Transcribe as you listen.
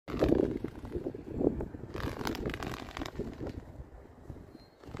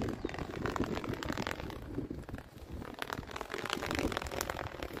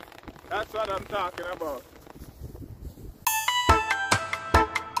That's what I'm talking about.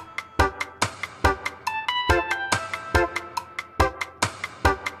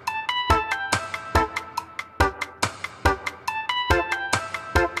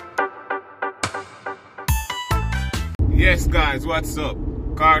 Yes guys, what's up?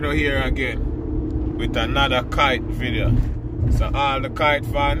 Cardo here again with another kite video. So all the kite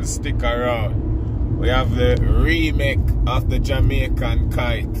fans, stick around. We have the remake of the Jamaican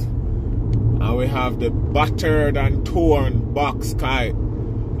kite. And we have the battered and torn box kite.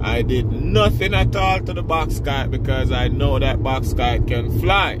 I did nothing at all to the box kite because I know that box kite can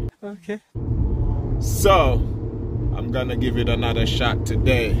fly. Okay. So, I'm gonna give it another shot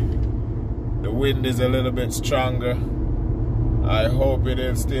today. The wind is a little bit stronger. I hope it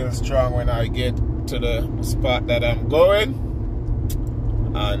is still strong when I get to the spot that I'm going.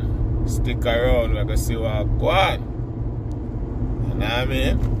 And stick around, we're gonna see what I'm going. You know what I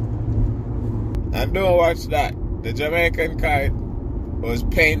mean? And don't watch that. The Jamaican kite was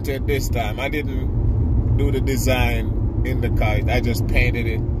painted this time. I didn't do the design in the kite. I just painted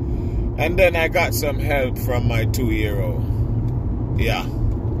it. And then I got some help from my 2-year-old. Yeah.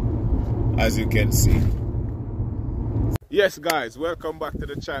 As you can see. Yes guys, welcome back to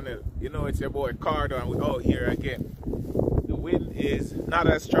the channel. You know it's your boy Cardo and we're out here again. The wind is not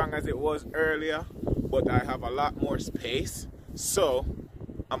as strong as it was earlier, but I have a lot more space. So,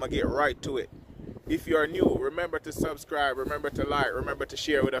 I'm gonna get right to it. If you are new, remember to subscribe, remember to like, remember to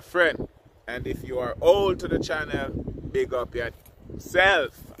share with a friend. And if you are old to the channel, big up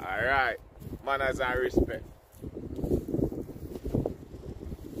yourself. Alright, manners and respect.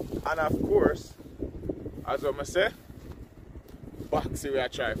 And of course, as I'm gonna say, boxy we I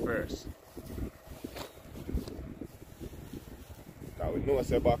try first. Now we know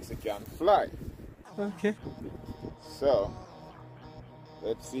say boxy can fly. Okay. So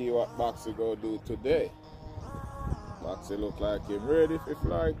let's see what boxy go do today. Boxy look like him ready to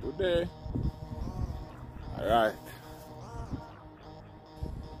fly today. Alright.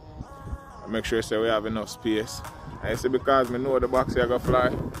 Make sure say we have enough space. And see because me know the boxy I go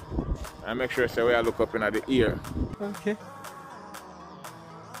fly. I make sure say we look up in the ear. Okay.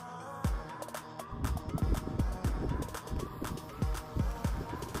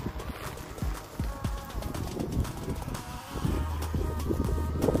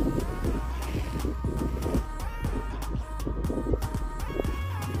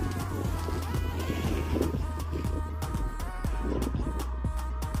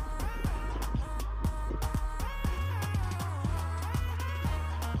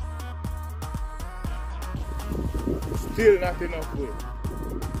 Still not enough weight.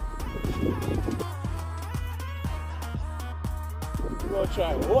 We'll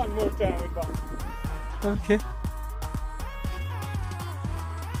try one more time with that. Okay.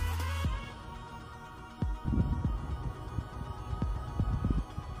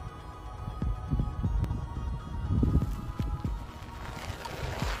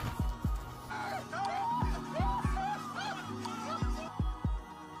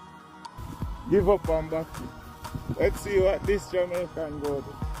 Give up on back. Let's see what this Jamaican go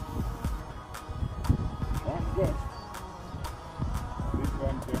do. One go. This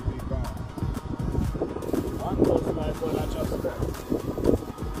one can be gone. One goes my brother just there.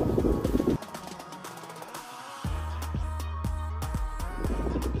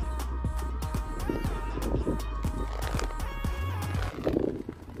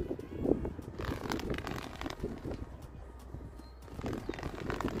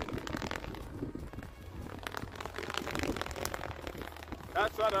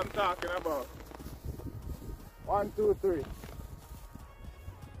 That's what I'm talking about. 1, 2, 3.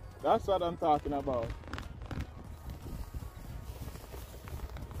 That's what I'm talking about.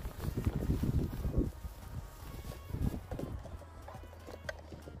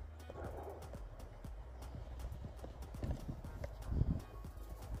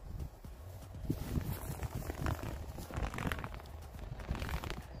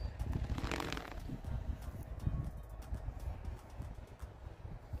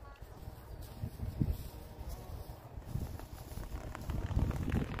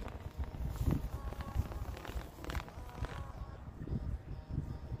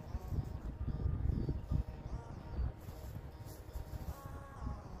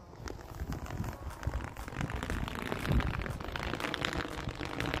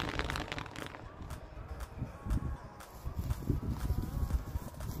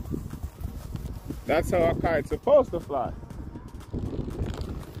 That's how a kite's supposed to fly.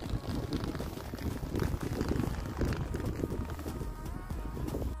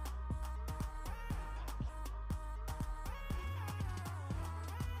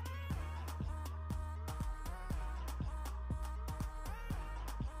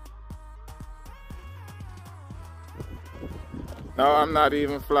 No, I'm not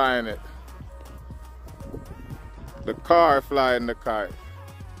even flying it. The car flying the kite.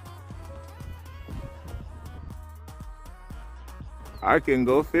 I can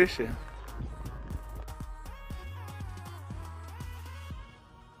go fishing.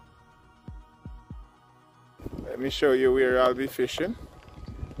 Let me show you where I'll be fishing.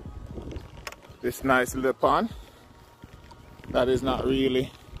 This nice little pond that is not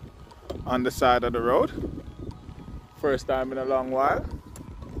really on the side of the road. First time in a long while.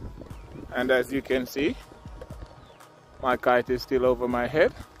 And as you can see, my kite is still over my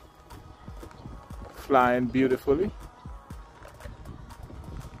head, flying beautifully.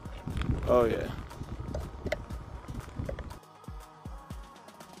 Oh yeah.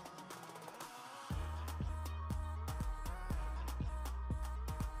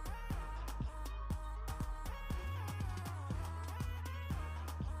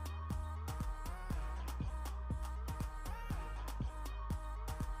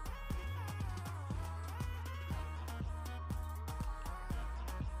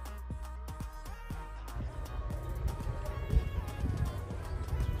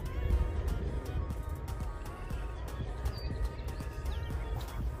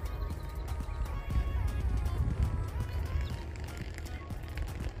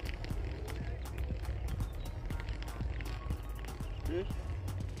 Fish.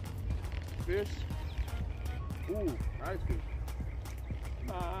 Fish. Ooh, nice fish.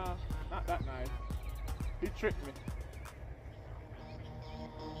 Nah, not that nice. He tricked me.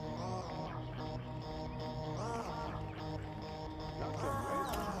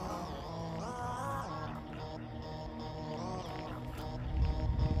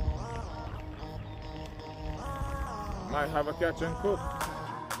 Might have a catch and cook.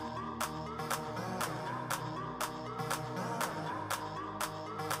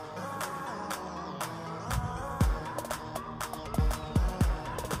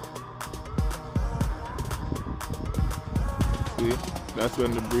 See, that's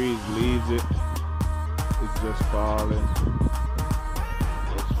when the breeze leaves it. It's just falling.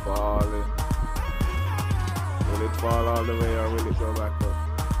 It's falling. Will it fall all the way or will it go back up?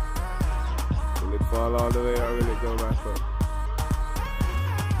 Will it fall all the way or will it go back up?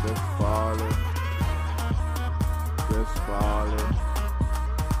 Just falling. Just falling.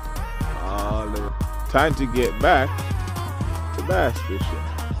 All the way. Time to get back to bass fishing.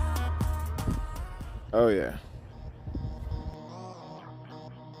 Oh yeah.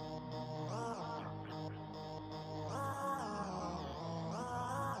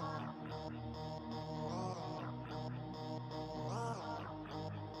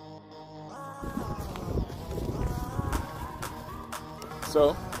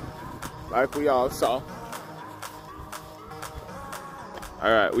 So, like we all saw.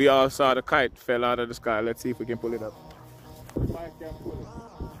 Alright, we all saw the kite fell out of the sky. Let's see if we can pull it up. Mike can pull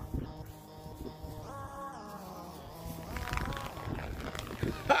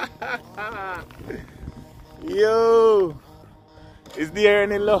it. Yo! Is there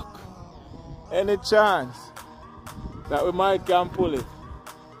any luck? Any chance that we might can pull it?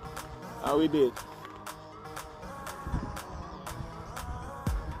 And we did.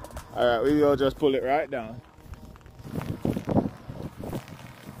 Alright, we will just pull it right down.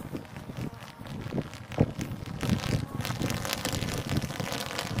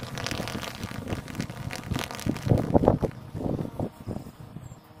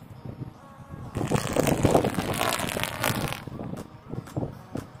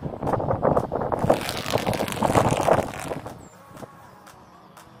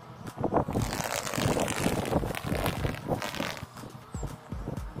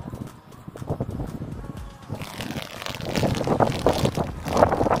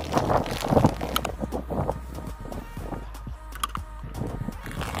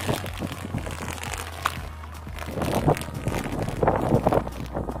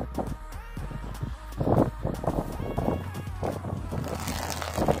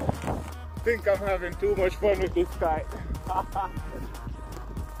 I think I'm having too much fun with this kite.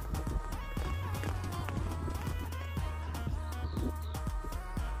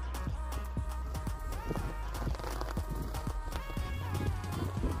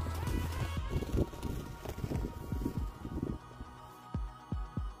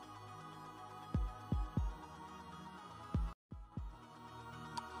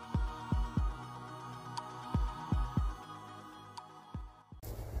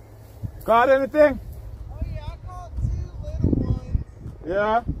 Caught anything? Oh yeah, I caught 2 little ones.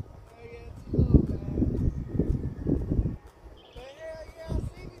 Yeah? Oh yeah, 2 little bass. But hell yeah, I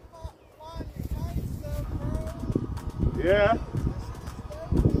see me flying your kite stuff, bro. Yeah?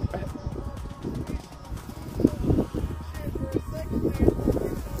 Shit, for a second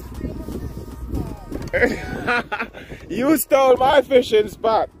You stole my fishing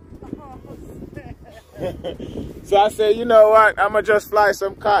spot. So I said, you know what? I'm gonna just fly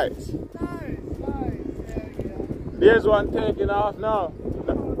some kites. Nice, nice. Yeah, yeah. There's one taking off now.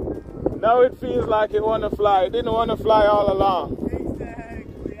 Now it feels like it wanna fly. It didn't wanna fly all along.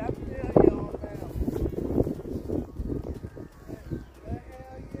 Exactly. I feel you on that. Hell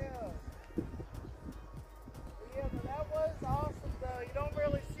yeah. Yeah, but that was awesome though. You don't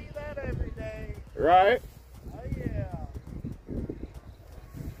really see that every day. Right? Oh yeah.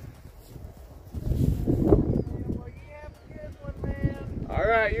 Well, you have a good one, man.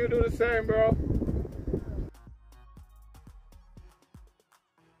 Alright, you do the same, bro.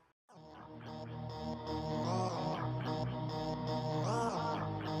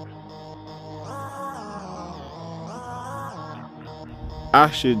 I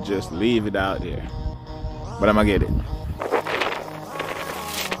should just leave it out there, but I'm gonna get it.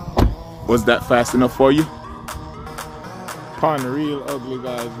 Was that fast enough for you? Pond real ugly,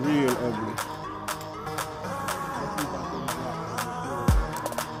 guys, real ugly.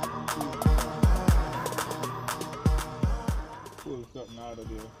 Pull something out of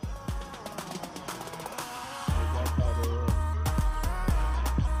there. That's how they work.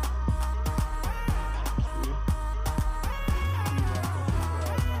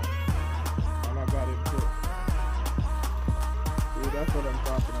 That's what I'm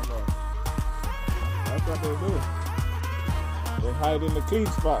talking about. That's what they do. They hide in the clean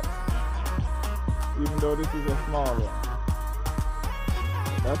spots, even though this is a small one.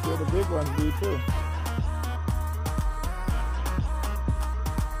 That's where the big ones be too.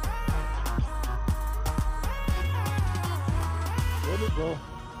 Where'd it go?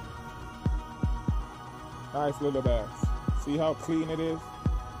 Nice little bass. See how clean it is?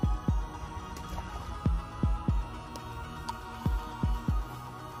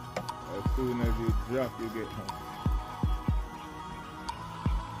 As soon as you drop, you get home.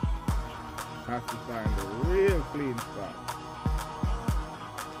 Have to find a real clean spot.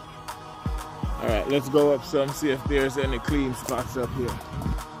 Alright, let's go up some, see if there's any clean spots up here.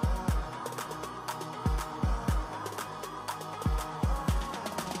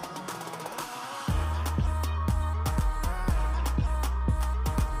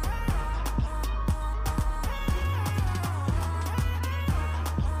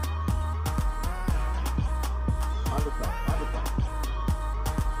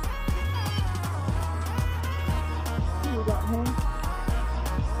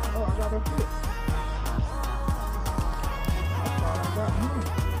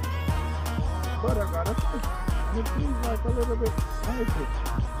 But I got a fish, and it seems like a little bit nicer.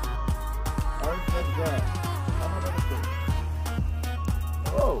 Alright, let's grab another fish.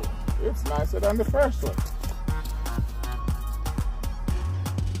 Oh, it's nicer than the first one.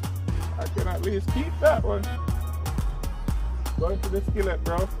 I can at least keep that one. Going to the skillet,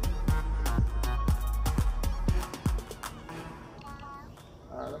 bro.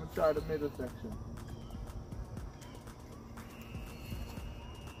 Alright, let me try the middle section.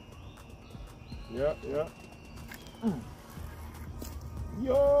 Yeah, yeah.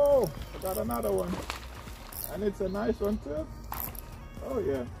 Yo, I got another one. And it's a nice one too. Oh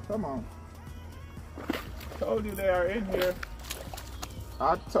yeah, come on. Told you they are in here.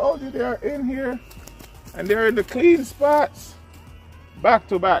 I told you they are in here. And they're in the clean spots. Back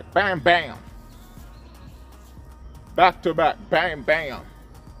to back, bam, bam. Back to back, bam, bam.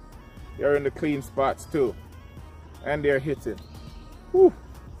 They're in the clean spots too. And they're hitting. Whew.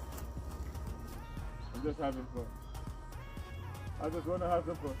 I'm just having fun. I just want to have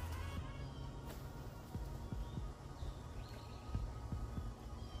some fun.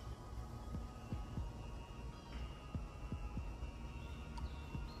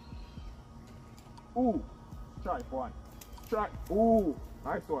 Ooh, strike one. Strike. Ooh,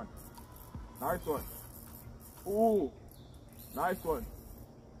 nice one. Nice one. Ooh, nice one.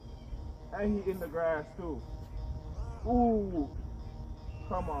 And he in the grass too. Ooh,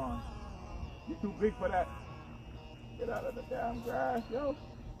 come on. You're too big for that. Get out of the damn grass, yo.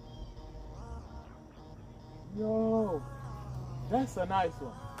 Yo, that's a nice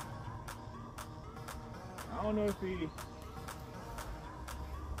one. I don't know if he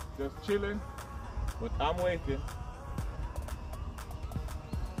just chilling, but I'm waiting.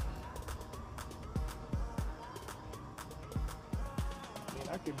 I mean,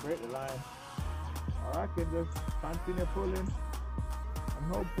 I can break the line, or I can just continue pulling.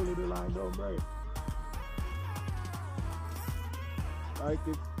 And hopefully the line don't break. Like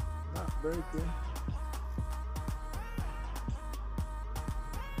it's not breaking.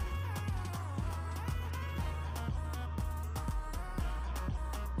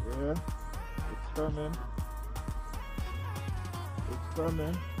 Yeah, it's coming. It's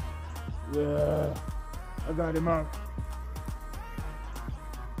coming. Yeah. I got him out.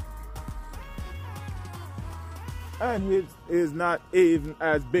 And it is not even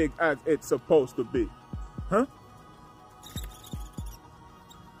as big as it's supposed to be. Huh?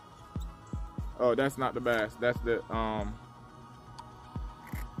 Oh, that's not the bass. That's the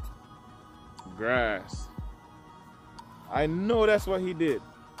grass. I know that's what he did.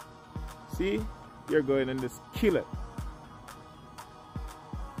 See? You're going and just kill it.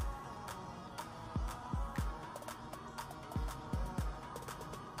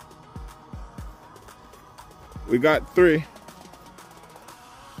 We got three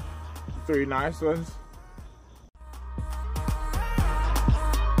nice ones.